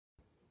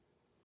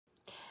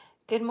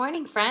Good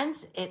morning,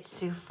 friends. It's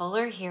Sue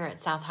Fuller here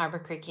at South Harbor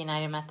Creek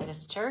United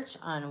Methodist Church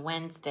on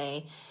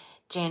Wednesday,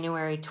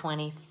 January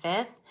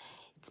 25th.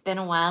 It's been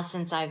a while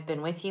since I've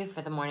been with you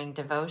for the morning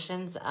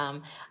devotions.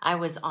 I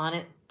was on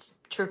it,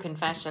 true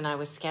confession, I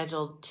was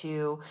scheduled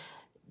to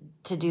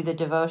do the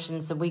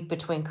devotions the week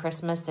between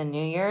Christmas and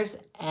New Year's,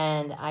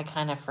 and I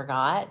kind of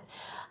forgot.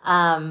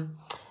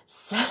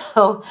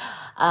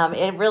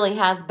 It really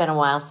has been a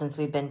while since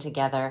we've been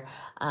together.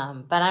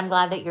 But I'm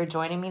glad that you're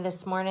joining me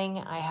this morning.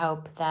 I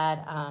hope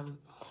that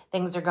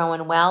things are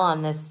going well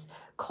on this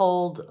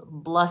cold,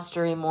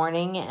 blustery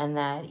morning and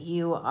that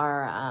you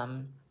are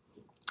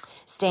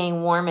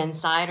staying warm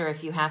inside, or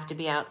if you have to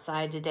be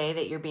outside today,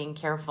 that you're being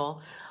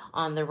careful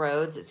on the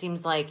roads. It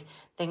seems like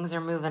things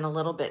are moving a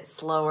little bit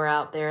slower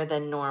out there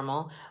than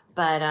normal,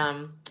 but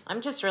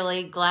I'm just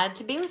really glad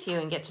to be with you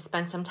and get to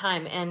spend some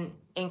time. And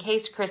in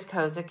case Chris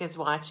Kozik is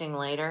watching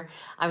later,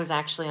 I was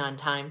actually on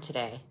time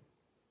today.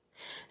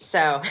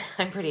 So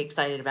I'm pretty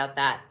excited about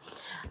that.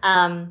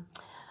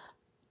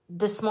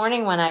 This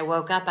morning when I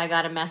woke up, I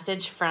got a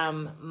message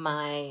from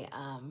my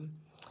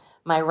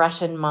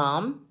Russian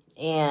mom,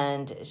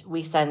 and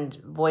we send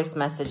voice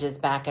messages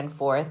back and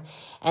forth.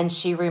 And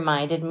she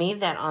reminded me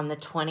that on the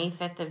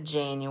 25th of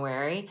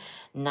January,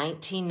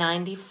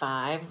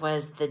 1995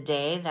 was the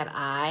day that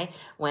I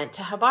went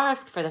to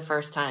Khabarovsk for the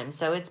first time.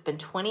 So it's been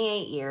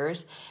 28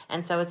 years.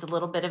 And so it's a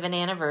little bit of an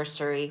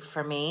anniversary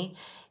for me.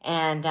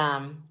 And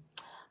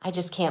I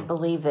just can't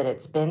believe that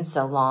it's been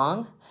so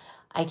long.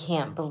 I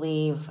can't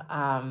believe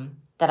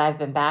that I've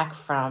been back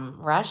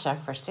from Russia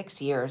for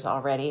 6 years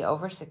already,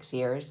 over 6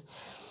 years.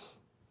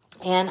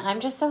 And I'm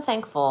just so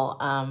thankful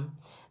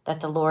that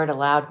the Lord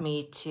allowed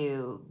me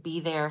to be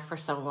there for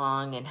so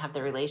long and have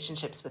the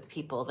relationships with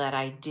people that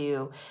I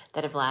do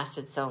that have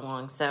lasted so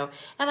long.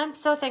 And I'm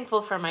so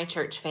thankful for my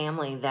church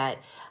family that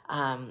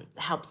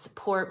help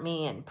support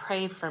me and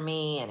pray for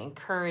me and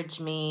encourage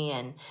me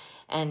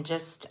and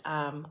just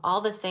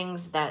all the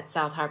things that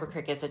South Harbor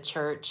Creek as a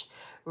church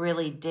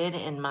really did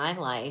in my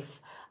life.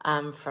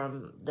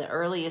 From the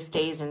earliest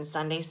days in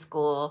Sunday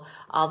school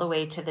all the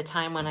way to the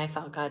time when I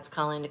felt God's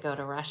calling to go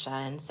to Russia.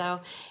 And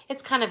so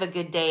it's kind of a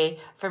good day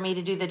for me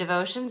to do the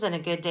devotions and a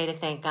good day to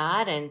thank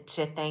God and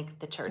to thank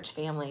the church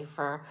family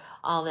for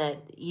all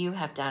that you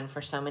have done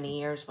for so many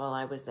years while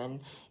I was in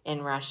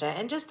Russia,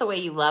 and just the way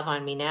you love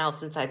on me now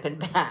since I've been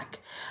back.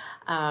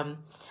 I'm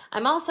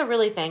also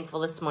really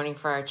thankful this morning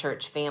for our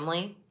church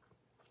family.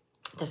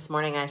 This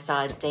morning I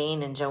saw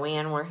Dane and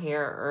Joanne were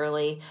here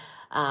early,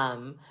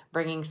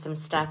 bringing some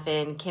stuff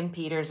in. Kim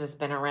Peters has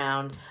been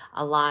around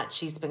a lot.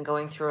 She's been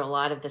going through a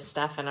lot of the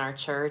stuff in our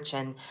church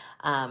and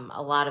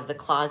a lot of the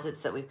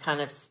closets that we've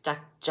kind of stuck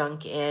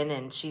junk in,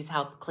 and she's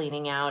helped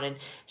cleaning out. And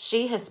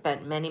she has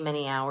spent many,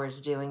 many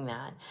hours doing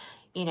that,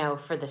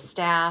 for the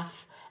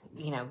staff.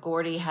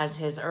 Gordy has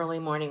his early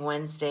morning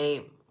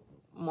Wednesday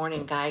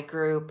morning guy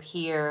group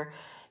here,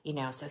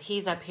 so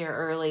he's up here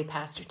early.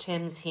 Pastor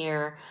Tim's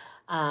here.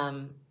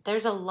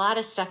 There's a lot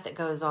of stuff that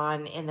goes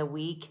on in the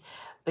week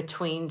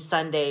between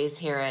Sundays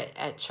here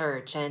at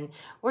church. And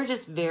we're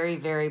just very,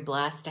 very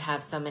blessed to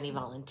have so many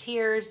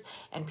volunteers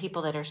and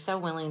people that are so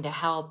willing to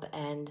help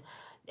and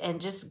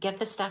just get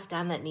the stuff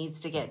done that needs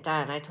to get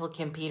done. I told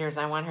Kim Peters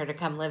I want her to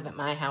come live at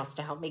my house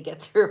to help me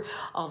get through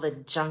all the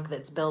junk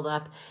that's built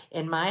up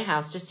in my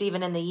house, just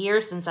even in the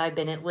years since I've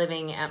been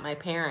living at my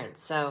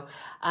parents'. So,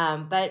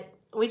 but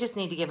we just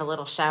need to give a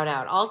little shout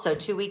out. Also,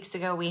 2 weeks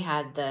ago, we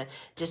had the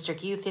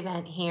district youth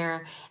event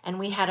here, and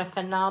we had a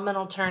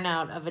phenomenal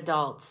turnout of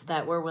adults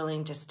that were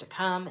willing just to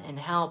come and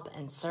help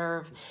and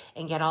serve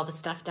and get all the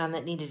stuff done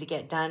that needed to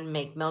get done,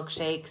 make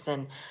milkshakes.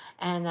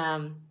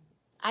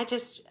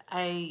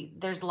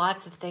 There's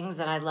lots of things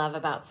that I love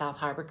about South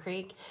Harbor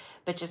Creek,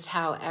 but just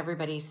how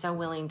everybody's so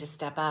willing to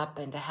step up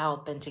and to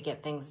help and to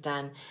get things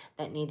done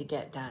that need to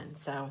get done.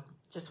 So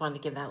just wanted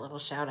to give that little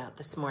shout out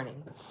this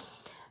morning.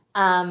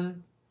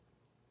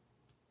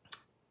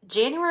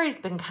 January's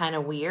been kind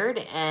of weird,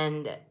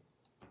 and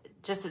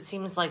just it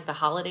seems like the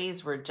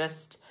holidays were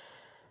just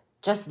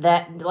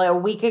that, like a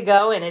week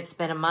ago, and it's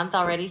been a month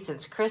already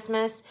since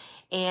Christmas.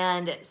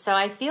 And so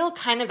I feel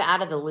kind of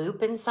out of the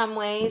loop in some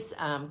ways.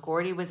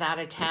 Gordy was out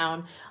of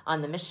town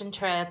on the mission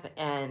trip,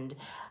 and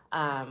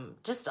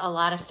just a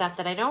lot of stuff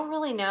that I don't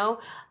really know.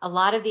 A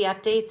lot of the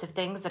updates of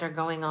things that are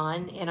going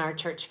on in our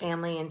church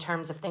family in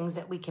terms of things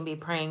that we can be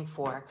praying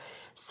for.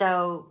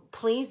 So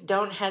please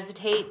don't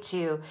hesitate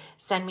to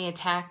send me a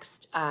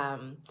text,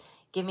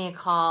 give me a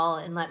call,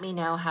 and let me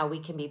know how we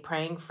can be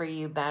praying for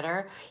you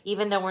better.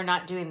 Even though we're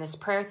not doing this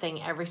prayer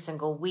thing every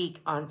single week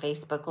on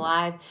Facebook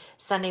Live,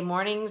 Sunday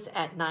mornings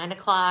at 9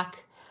 o'clock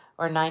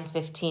or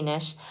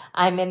 9:15-ish,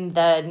 I'm in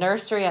the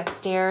nursery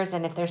upstairs,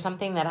 and if there's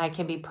something that I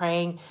can be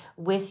praying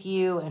with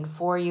you and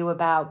for you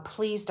about,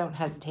 please don't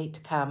hesitate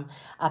to come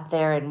up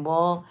there, and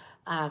we'll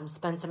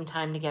spend some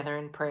time together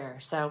in prayer.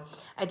 So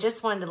I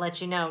just wanted to let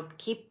you know,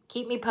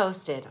 keep me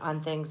posted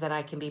on things that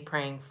I can be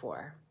praying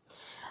for.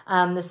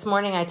 This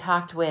morning I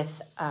talked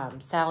with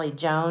Sally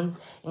Jones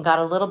and got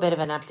a little bit of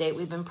an update.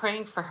 We've been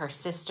praying for her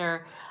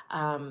sister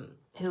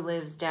who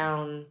lives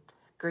down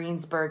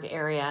Greensburg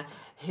area,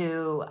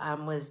 who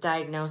was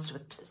diagnosed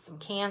with some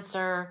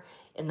cancer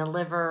in the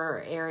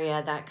liver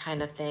area, that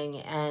kind of thing.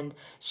 And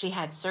she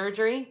had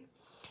surgery,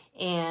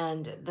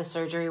 and the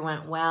surgery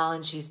went well,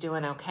 and she's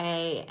doing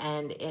okay,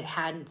 and it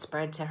hadn't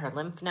spread to her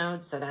lymph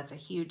nodes, so that's a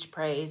huge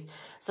praise.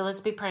 So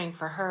let's be praying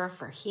for her,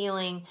 for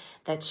healing,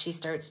 that she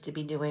starts to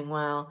be doing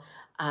well,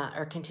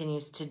 or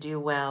continues to do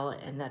well,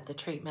 and that the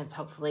treatments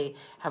hopefully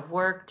have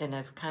worked and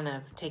have kind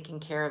of taken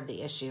care of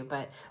the issue,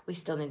 but we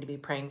still need to be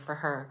praying for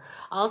her.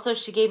 Also,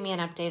 she gave me an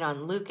update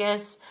on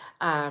Lucas.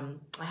 I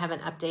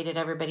haven't updated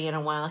everybody in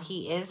a while.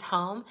 He is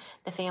home.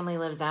 The family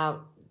lives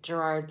out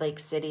Girard, Lake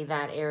City,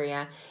 that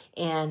area,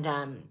 and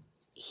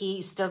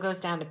he still goes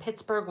down to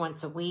Pittsburgh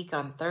once a week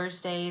on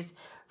Thursdays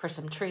for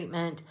some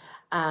treatment.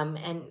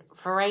 And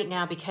for right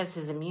now, because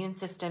his immune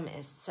system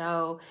is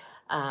so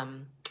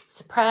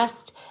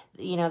suppressed,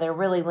 they're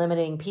really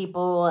limiting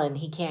people, and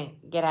he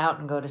can't get out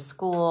and go to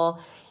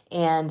school.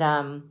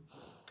 And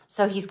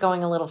so he's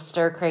going a little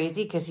stir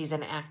crazy because he's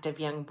an active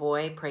young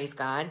boy, praise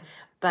God.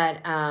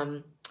 But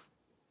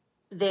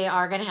they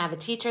are going to have a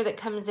teacher that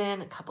comes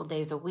in a couple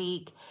days a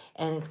week,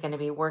 and it's going to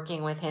be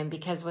working with him,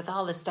 because with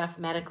all the stuff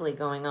medically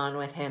going on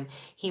with him,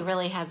 he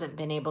really hasn't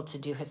been able to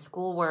do his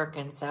schoolwork,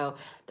 and so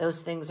those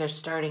things are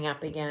starting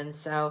up again.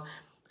 So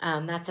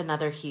that's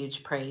another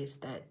huge praise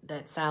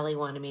that Sally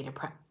wanted me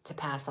to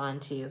pass on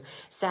to you.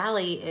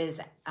 Sally is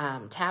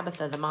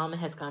Tabitha, the mama,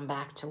 has gone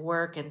back to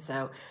work, and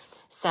so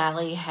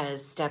Sally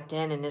has stepped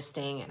in and is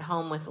staying at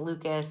home with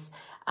Lucas.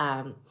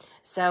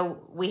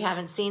 So we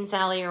haven't seen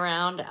Sally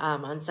around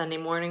on Sunday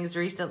mornings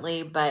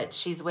recently, but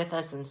she's with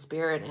us in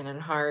spirit and in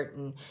heart,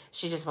 and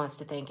she just wants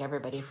to thank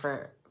everybody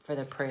for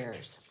the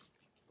prayers.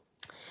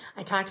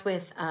 I talked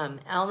with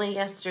Elna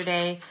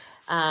yesterday.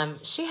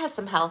 She has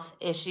some health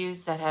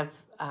issues that have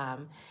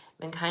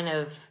been kind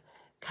of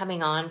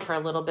coming on for a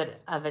little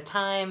bit of a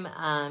time.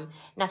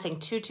 Nothing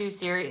too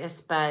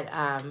serious, but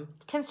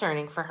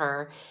concerning for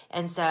her.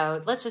 And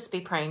so let's just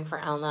be praying for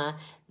Elna,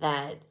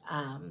 that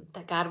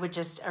God would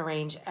just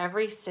arrange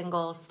every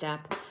single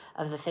step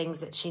of the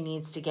things that she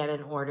needs to get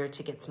in order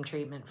to get some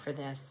treatment for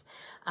this.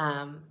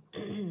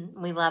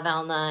 We love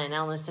Elna, and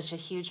Elna is such a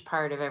huge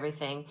part of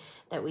everything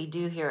that we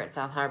do here at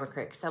South Harbor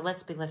Creek. So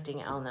let's be lifting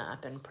Elna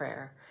up in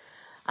prayer.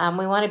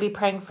 We want to be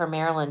praying for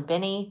Marilyn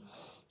Binney.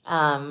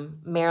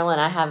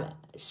 Marilyn,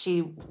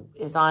 she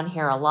is on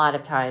here a lot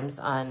of times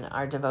on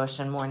our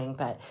devotion morning,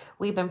 but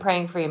we've been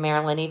praying for you,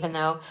 Marilyn, even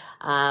though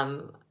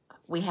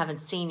we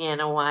haven't seen you in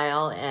a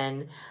while.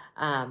 And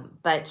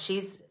but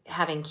she's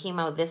having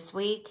chemo this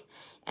week,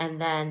 and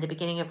then the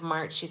beginning of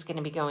March, she's going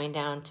to be going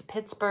down to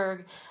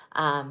Pittsburgh.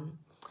 And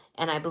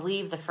I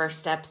believe the first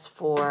steps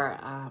for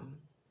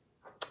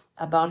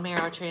a bone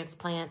marrow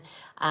transplant.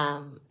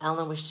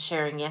 Elna was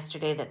sharing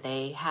yesterday that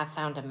they have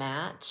found a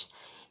match.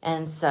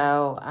 And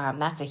so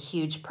that's a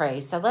huge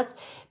praise. So let's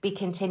be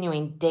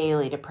continuing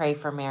daily to pray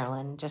for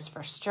Marilyn, just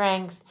for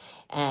strength,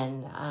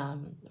 and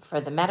for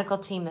the medical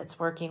team that's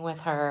working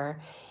with her,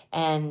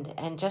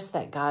 and just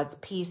that God's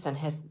peace and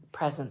his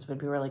presence would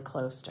be really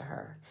close to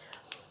her.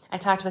 I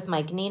talked with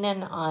Mike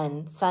Neenan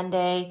on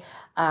Sunday.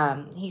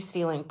 He's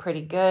feeling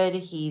pretty good.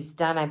 He's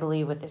done, I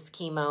believe, with his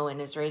chemo and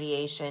his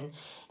radiation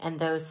and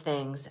those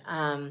things.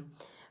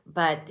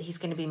 But he's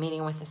going to be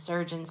meeting with a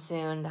surgeon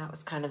soon. That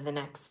was kind of the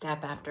next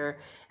step after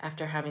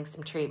having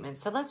some treatment.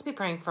 So let's be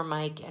praying for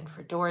Mike and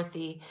for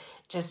Dorothy,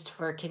 just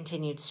for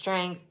continued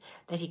strength,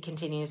 that he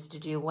continues to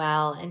do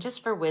well, and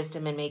just for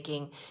wisdom in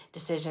making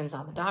decisions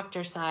on the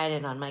doctor's side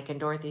and on Mike and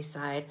Dorothy's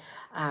side.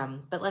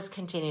 But let's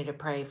continue to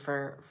pray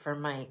for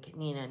Mike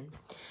Neenan.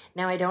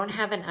 Now, I don't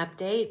have an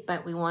update,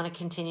 but we want to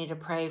continue to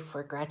pray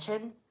for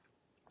Gretchen.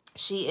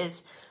 She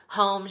is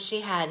home.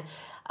 She had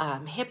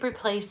hip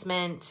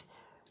replacement,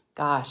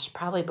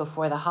 probably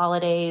before the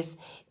holidays,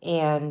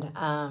 and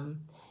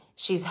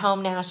she's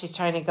home now. She's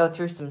trying to go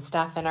through some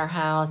stuff in her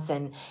house,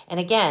 and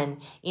again,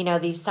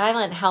 these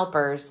silent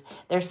helpers,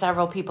 there's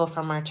several people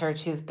from our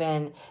church who've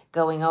been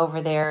going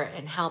over there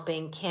and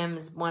helping.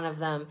 Kim's one of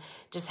them,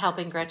 just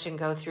helping Gretchen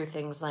go through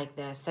things like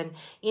this. And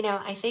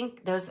I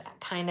think those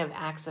kind of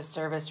acts of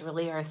service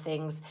really are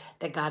things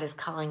that God is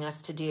calling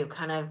us to do,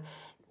 kind of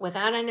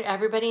without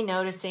everybody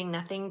noticing,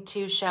 nothing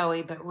too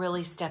showy, but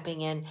really stepping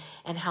in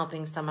and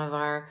helping some of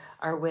our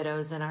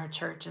widows in our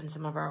church and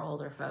some of our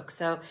older folks.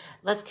 So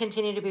let's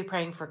continue to be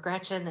praying for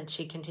Gretchen, that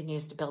she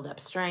continues to build up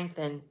strength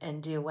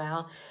and do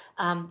well.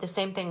 The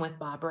same thing with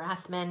Bob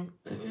Rathman.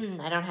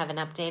 I don't have an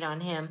update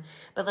on him,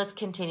 but let's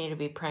continue to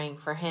be praying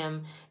for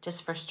him,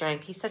 just for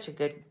strength. He's such a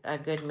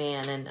good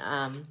man. And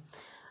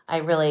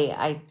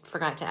I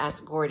forgot to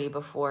ask Gordy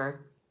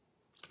before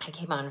I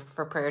came on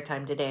for prayer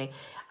time today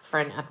for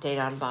an update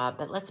on Bob,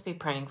 but let's be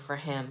praying for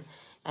him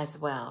as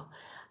well.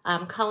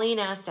 Colleen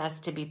asked us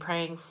to be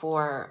praying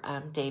for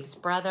Dave's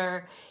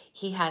brother.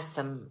 He has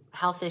some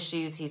health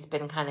issues. He's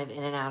been kind of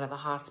in and out of the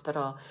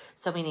hospital,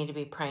 so we need to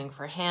be praying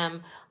for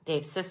him.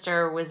 Dave's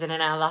sister was in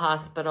and out of the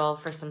hospital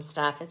for some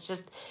stuff. It's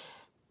just,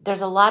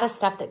 there's a lot of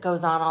stuff that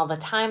goes on all the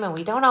time, and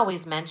we don't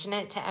always mention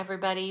it to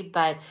everybody,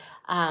 but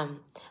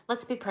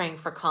Let's be praying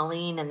for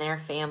Colleen and their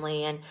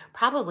family, and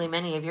probably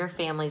many of your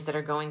families that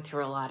are going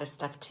through a lot of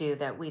stuff too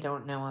that we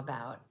don't know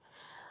about.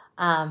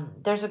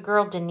 There's a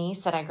girl,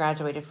 Denise, that I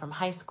graduated from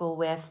high school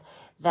with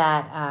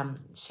that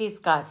she's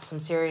got some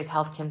serious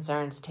health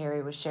concerns.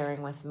 Terry was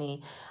sharing with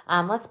me.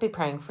 Let's be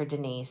praying for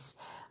Denise.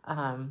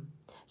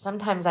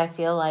 Sometimes I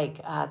feel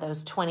like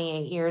those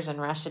 28 years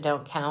in Russia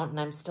don't count, and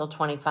I'm still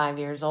 25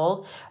 years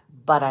old,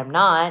 but I'm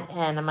not,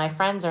 and my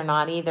friends are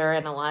not either.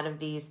 And a lot of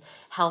these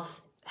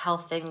health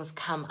things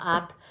come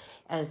up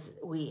as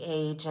we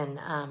age, and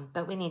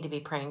but we need to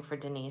be praying for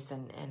Denise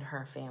and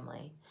her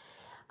family.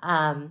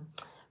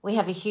 We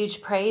have a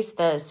huge praise,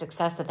 the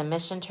success of the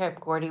mission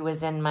trip. Gordy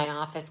was in my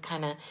office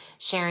kind of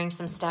sharing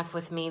some stuff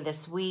with me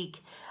this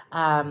week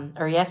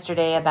or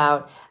yesterday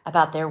about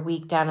their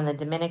week down in the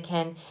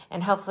Dominican.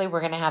 And hopefully we're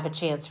going to have a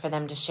chance for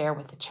them to share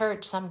with the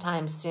church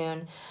sometime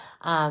soon.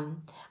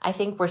 I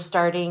think we're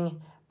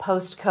starting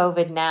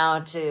post-COVID now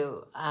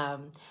to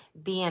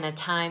be in a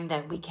time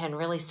that we can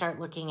really start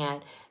looking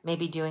at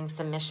maybe doing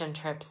some mission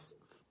trips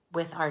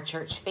with our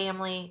church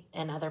family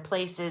in other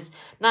places,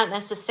 not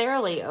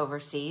necessarily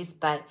overseas,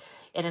 but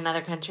in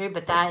another country.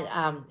 But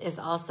that is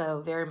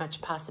also very much a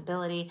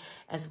possibility,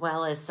 as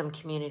well as some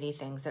community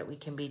things that we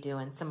can be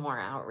doing, some more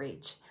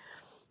outreach.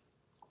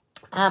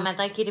 I'd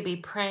like you to be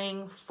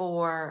praying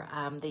for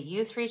the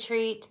youth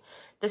retreat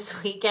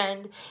this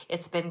weekend.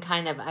 I've been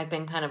kind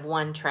of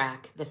one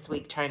track this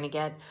week trying to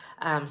get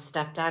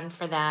stuff done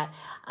for that.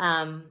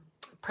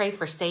 Pray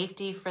for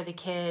safety for the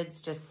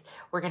kids.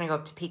 We're going to go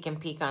up to Peak and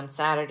Peak on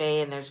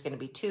Saturday, and there's going to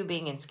be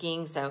tubing and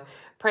skiing. So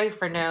pray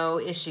for no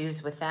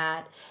issues with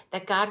that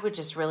God would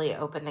just really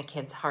open the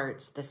kids'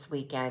 hearts this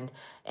weekend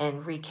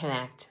and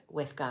reconnect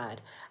with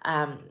God.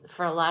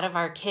 For a lot of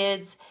our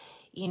kids,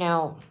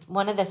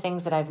 one of the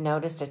things that I've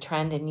noticed a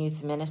trend in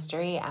youth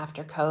ministry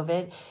after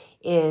COVID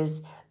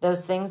is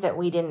those things that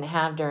we didn't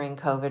have during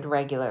COVID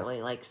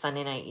regularly, like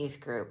Sunday night youth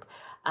group.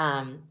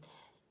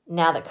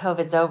 Now that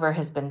COVID's over,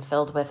 has been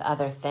filled with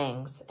other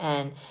things.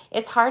 And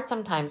it's hard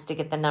sometimes to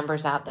get the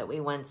numbers out that we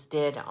once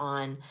did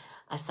on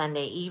a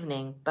Sunday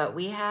evening, but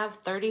we have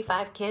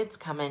 35 kids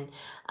coming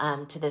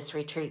to this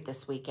retreat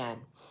this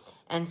weekend.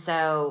 And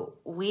so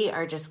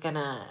we're going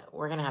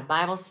to have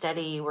Bible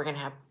study. We're going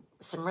to have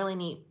some really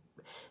neat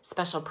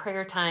special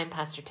prayer time.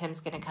 Pastor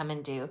Tim's going to come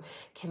and do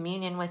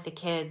communion with the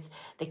kids.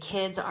 The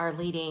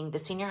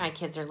senior high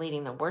kids are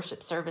leading the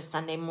worship service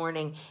Sunday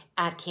morning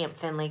at Camp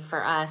Finley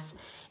for us.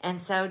 And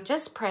so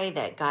just pray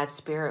that God's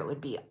Spirit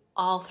would be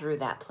all through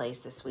that place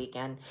this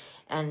weekend,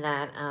 and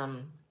that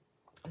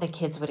the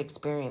kids would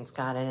experience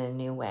God in a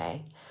new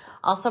way.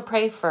 Also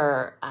pray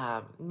for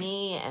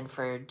me and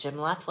for Jim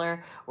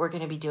Leffler. We're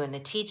going to be doing the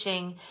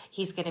teaching.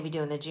 He's going to be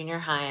doing the junior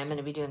high. I'm going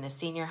to be doing the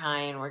senior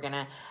high, and we're going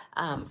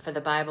to, for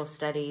the Bible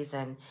studies,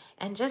 and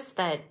just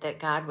that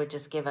God would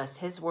just give us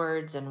his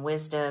words and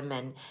wisdom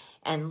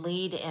and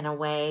lead in a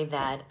way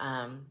that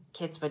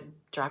kids would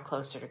draw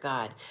closer to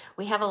God.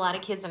 We have a lot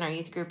of kids in our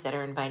youth group that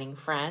are inviting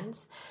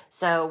friends.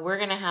 So we're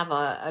going to have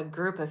a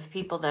group of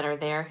people that are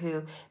there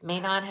who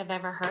may not have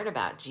ever heard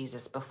about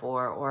Jesus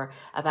before or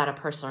about a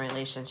personal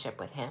relationship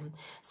with him.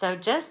 So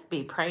just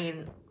be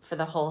praying for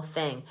the whole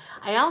thing.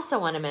 I also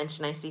want to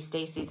mention, I see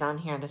Stacy's on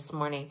here this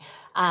morning.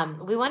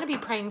 We want to be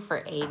praying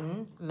for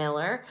Aiden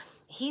Miller.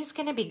 He's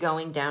going to be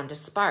going down to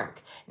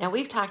Spark. Now,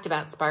 we've talked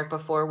about Spark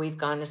before. We've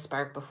gone to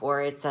Spark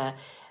before. It's a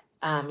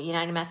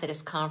United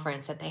Methodist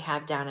Conference that they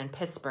have down in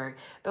Pittsburgh.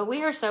 But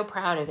we are so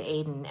proud of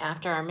Aiden.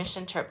 After our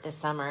mission trip this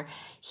summer,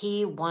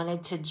 he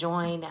wanted to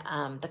join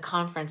the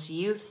conference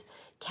youth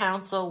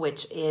council,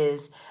 which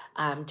is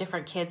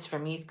different kids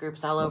from youth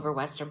groups all over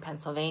Western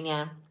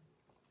Pennsylvania,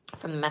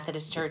 from the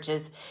Methodist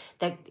churches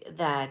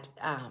that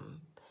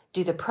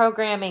do the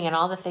programming and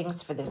all the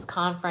things for this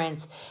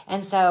conference.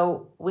 And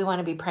so we want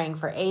to be praying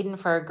for Aiden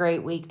for a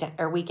great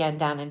weekend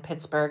down in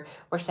Pittsburgh.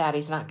 We're sad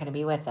he's not going to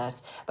be with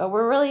us, but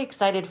we're really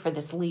excited for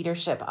this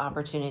leadership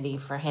opportunity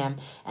for him,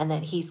 and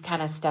that he's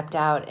kind of stepped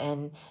out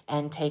and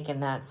taken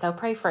that. So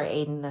pray for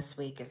Aiden this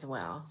week as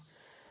well.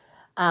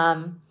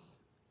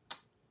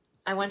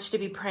 I want you to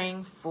be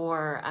praying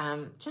for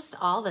just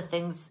all the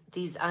things,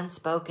 these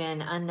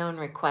unspoken, unknown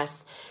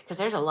requests, because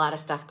there's a lot of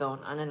stuff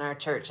going on in our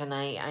church, and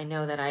I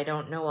know that I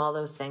don't know all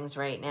those things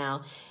right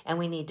now, and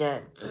we need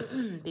to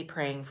be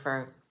praying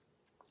for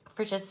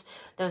just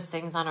those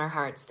things on our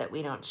hearts that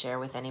we don't share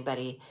with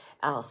anybody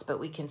else, but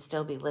we can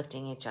still be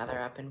lifting each other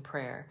up in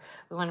prayer.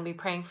 We want to be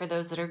praying for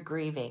those that are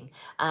grieving.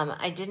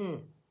 I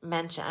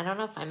don't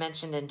know if I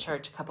mentioned in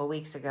church a couple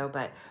weeks ago,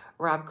 but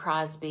Rob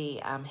Crosby,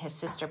 his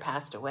sister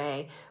passed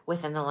away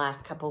within the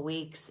last couple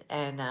weeks.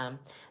 And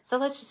so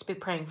let's just be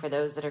praying for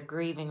those that are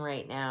grieving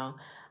right now.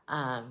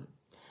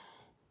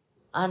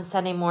 On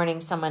Sunday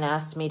morning, someone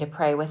asked me to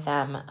pray with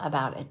them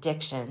about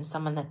addiction,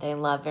 someone that they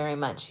love very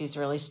much who's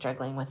really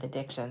struggling with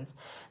addictions.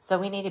 So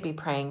we need to be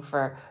praying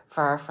for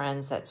our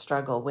friends that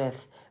struggle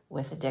with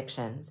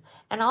addictions,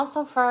 and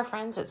also for our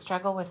friends that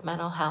struggle with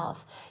mental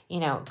health.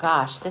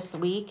 This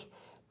week,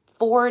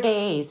 4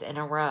 days in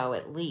a row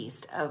at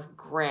least of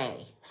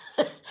gray.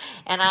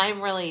 And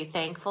I'm really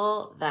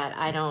thankful that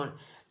I don't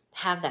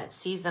have that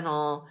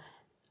seasonal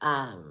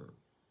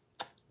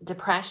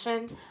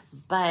depression.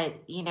 But,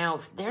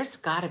 there's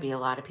got to be a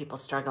lot of people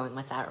struggling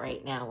with that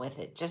right now, with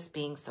it just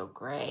being so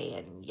gray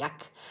and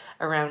yuck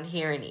around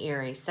here in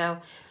Erie.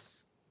 So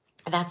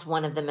that's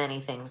one of the many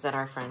things that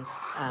our friends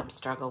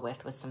struggle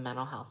with some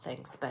mental health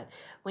things. But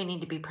we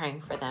need to be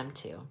praying for them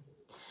too.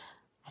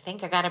 I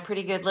think I got a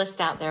pretty good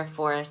list out there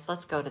for us.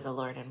 Let's go to the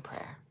Lord in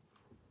prayer.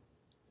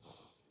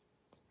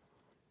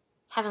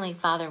 Heavenly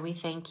Father, we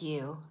thank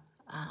you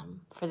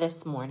for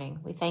this morning.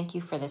 We thank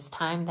you for this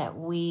time that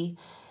we,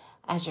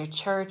 as your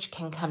church,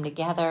 can come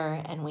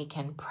together and we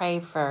can pray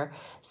for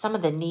some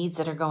of the needs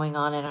that are going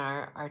on in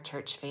our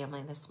church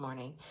family this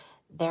morning.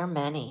 There are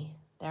many.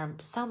 There are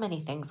so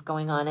many things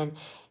going on.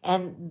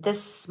 And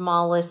this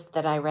small list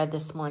that I read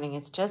this morning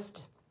is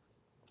just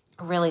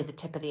really the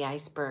tip of the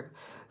iceberg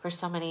for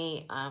so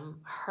many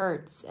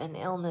hurts and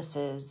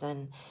illnesses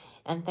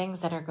and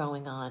things that are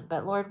going on.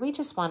 But Lord, we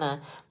just want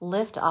to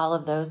lift all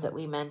of those that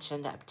we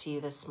mentioned up to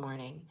you this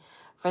morning.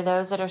 For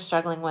those that are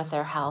struggling with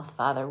their health,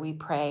 Father, we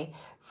pray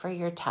for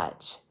your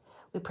touch.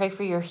 We pray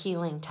for your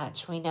healing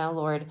touch. We know,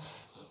 Lord,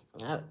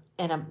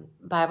 in a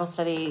Bible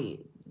study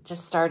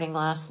just starting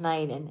last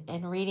night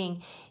and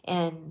reading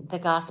in the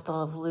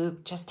Gospel of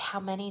Luke, just how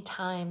many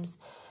times,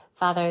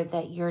 Father,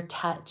 that your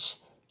touch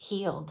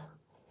healed.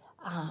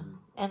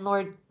 And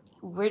Lord,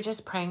 we're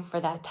just praying for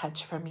that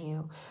touch from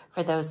you,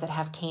 for those that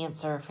have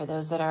cancer, for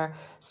those that are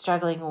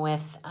struggling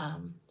with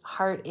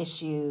heart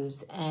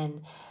issues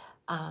and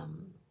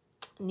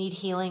need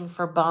healing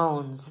for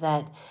bones,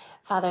 that,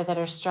 Father, that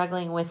are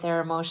struggling with their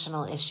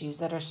emotional issues,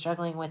 that are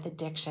struggling with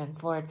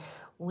addictions. Lord,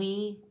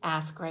 we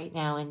ask right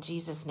now in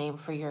Jesus' name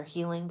for your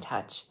healing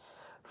touch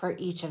for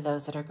each of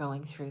those that are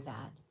going through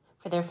that,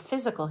 for their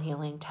physical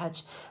healing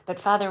touch. But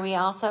Father, we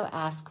also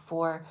ask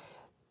for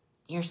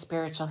your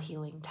spiritual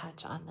healing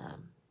touch on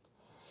them.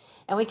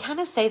 And we kind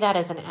of say that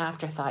as an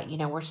afterthought.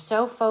 We're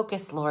so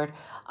focused, Lord,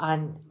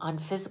 on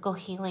physical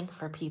healing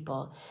for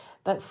people.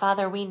 But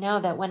Father, we know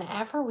that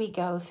whenever we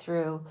go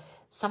through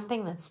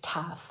something that's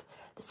tough,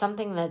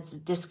 something that's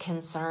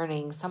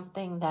disconcerting,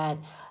 something that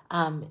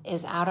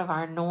is out of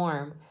our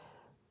norm,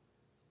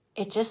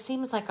 it just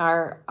seems like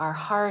our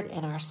heart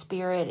and our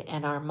spirit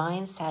and our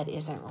mindset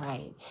isn't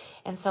right.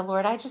 And so,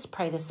 Lord, I just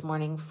pray this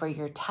morning for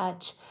your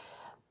touch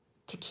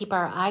to keep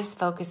our eyes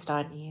focused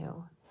on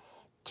you,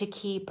 to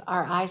keep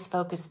our eyes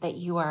focused that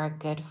you are a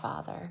good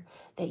Father,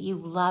 that you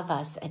love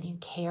us and you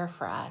care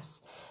for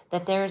us,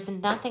 that there's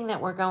nothing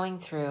that we're going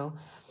through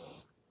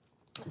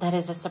that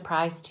is a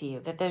surprise to you,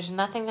 that there's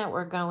nothing that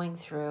we're going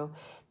through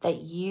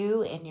that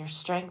you and your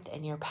strength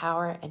and your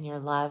power and your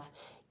love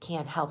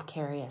can't help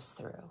carry us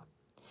through.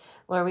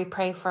 Lord, we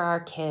pray for our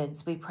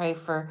kids. We pray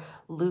for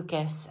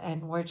Lucas,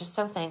 and we're just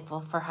so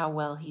thankful for how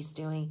well he's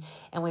doing,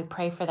 and we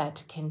pray for that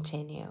to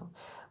continue.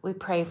 We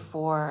pray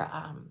for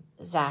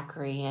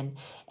Zachary,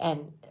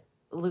 and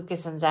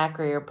Lucas and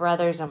Zachary are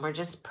brothers, and we're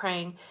just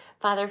praying,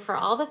 Father, for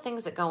all the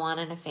things that go on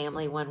in a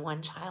family when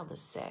one child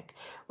is sick.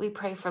 We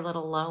pray for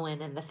little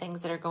Lowen and the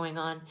things that are going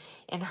on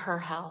in her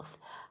health.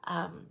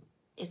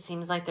 It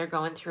seems like they're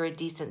going through a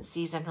decent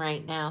season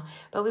right now,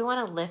 but we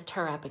want to lift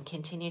her up and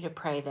continue to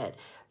pray that,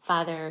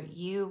 Father,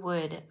 you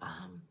would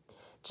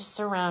just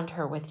surround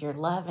her with your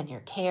love and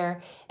your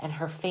care, and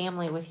her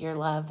family with your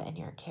love and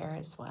your care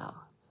as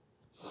well.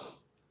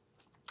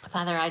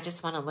 Father, I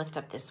just want to lift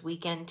up this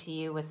weekend to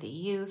you with the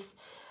youth.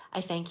 I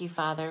thank you,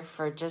 Father,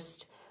 for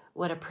just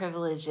what a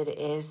privilege it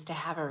is to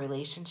have a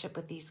relationship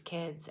with these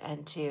kids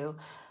and to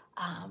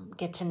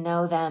get to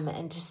know them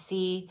and to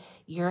see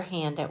your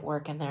hand at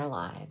work in their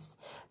lives.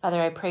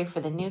 Father, I pray for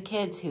the new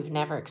kids who've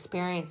never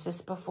experienced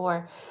this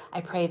before.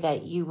 I pray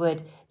that you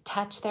would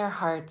touch their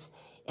hearts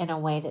in a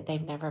way that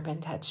they've never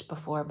been touched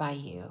before by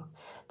you,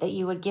 that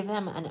you would give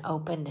them an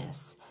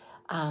openness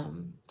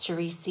to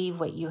receive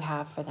what you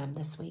have for them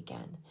this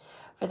weekend.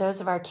 For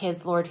those of our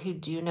kids, Lord, who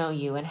do know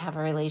you and have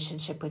a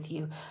relationship with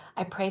you,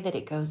 I pray that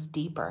it goes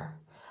deeper.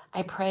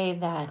 I pray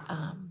that,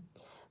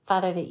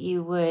 Father, that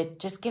you would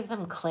just give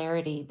them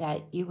clarity,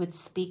 that you would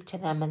speak to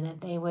them and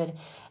that they would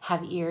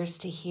have ears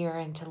to hear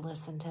and to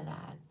listen to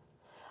that.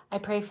 I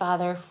pray,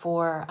 Father,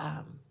 for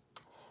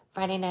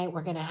Friday night,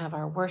 we're going to have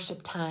our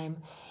worship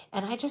time.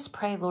 And I just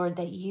pray, Lord,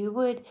 that you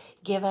would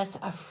give us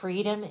a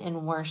freedom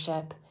in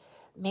worship,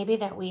 maybe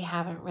that we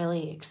haven't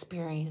really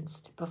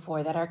experienced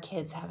before, that our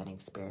kids haven't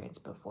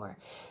experienced before.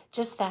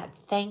 Just that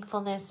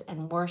thankfulness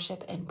and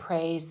worship and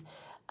praise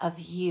of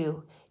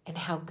you and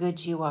how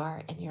good you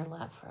are and your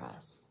love for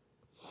us.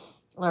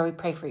 Lord, we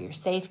pray for your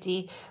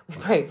safety. We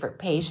pray for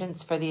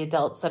patience for the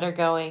adults that are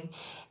going.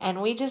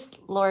 And we just,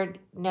 Lord,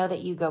 know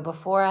that you go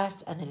before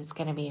us and that it's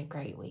going to be a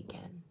great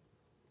weekend.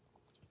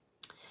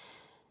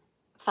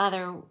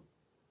 Father,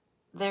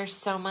 there's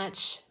so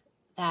much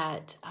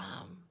that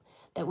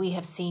that we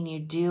have seen you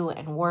do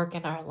and work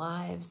in our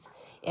lives,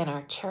 in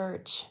our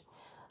church.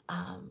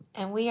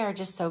 And we are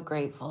just so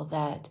grateful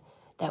that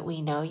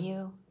we know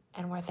you,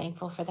 and we're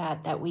thankful for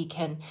that we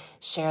can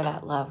share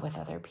that love with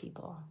other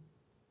people.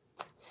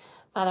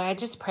 Father, I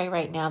just pray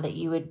right now that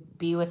you would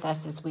be with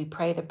us as we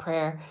pray the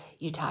prayer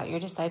you taught your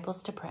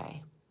disciples to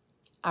pray.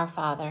 Our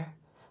Father,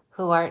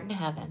 who art in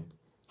heaven,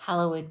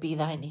 hallowed be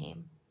thy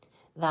name.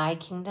 Thy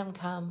kingdom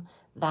come,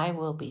 thy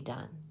will be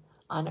done,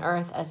 on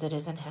earth as it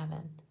is in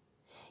heaven.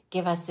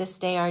 Give us this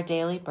day our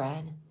daily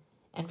bread,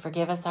 and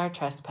forgive us our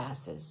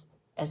trespasses,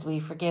 as we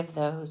forgive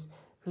those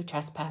who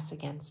trespass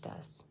against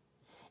us.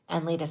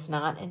 And lead us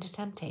not into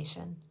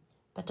temptation,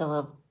 but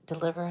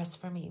deliver us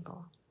from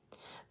evil.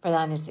 For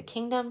thine is the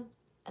kingdom,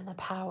 and the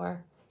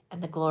power,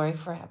 and the glory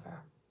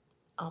forever.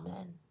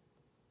 Amen.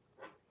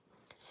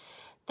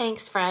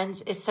 Thanks,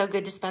 friends. It's so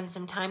good to spend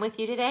some time with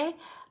you today.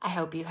 I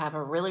hope you have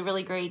a really,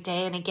 really great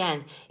day. And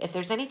again, if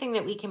there's anything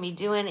that we can be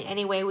doing,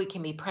 any way we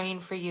can be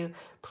praying for you,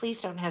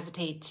 please don't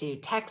hesitate to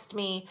text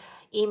me,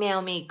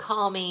 email me,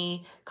 call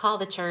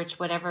the church,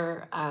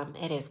 whatever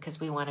it is, because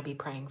we want to be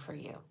praying for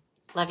you.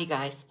 Love you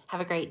guys. Have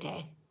a great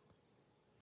day.